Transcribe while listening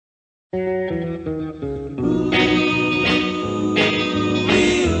When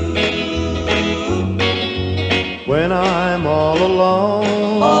I'm all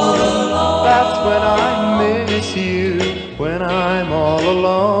alone, that's when I miss you. When I'm all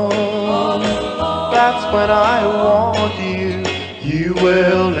alone, that's when I want you. You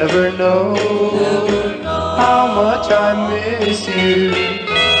will never know how much I miss you,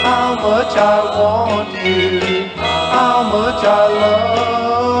 how much I want you, how much I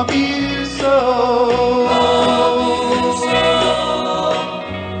love you so.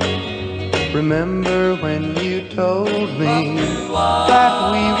 Remember when you told me that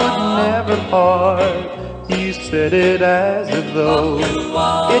we would never part? You said it as if though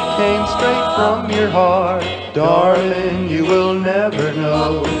it came straight from your heart. Darling, you will never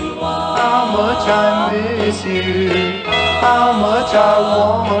know how much I miss you, how much I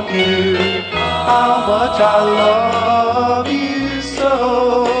want you, how much I love you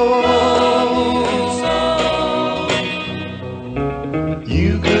so.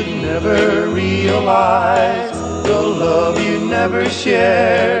 You could never realize the love you never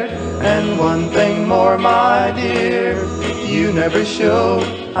shared. And one thing more, my dear, you never showed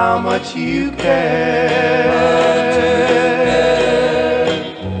how much you care.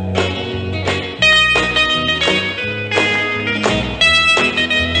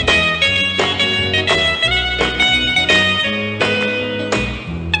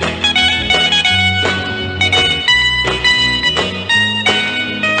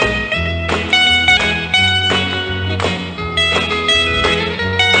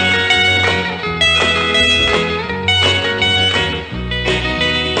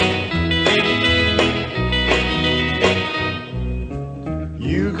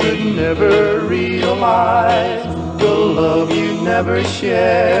 You could never realize the love you never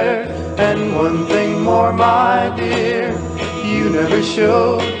shared. And one thing more, my dear, you never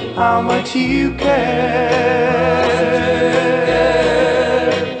showed how much you care.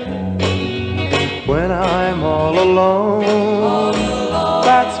 When I'm all alone,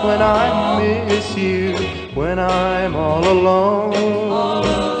 that's when I miss you. When I'm all alone,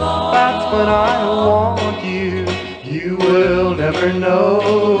 that's when I want you. You will never know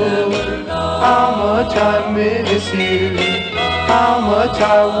how much I miss you, how much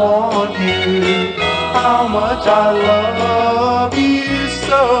I want you, how much I love you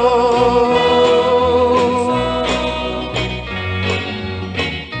so.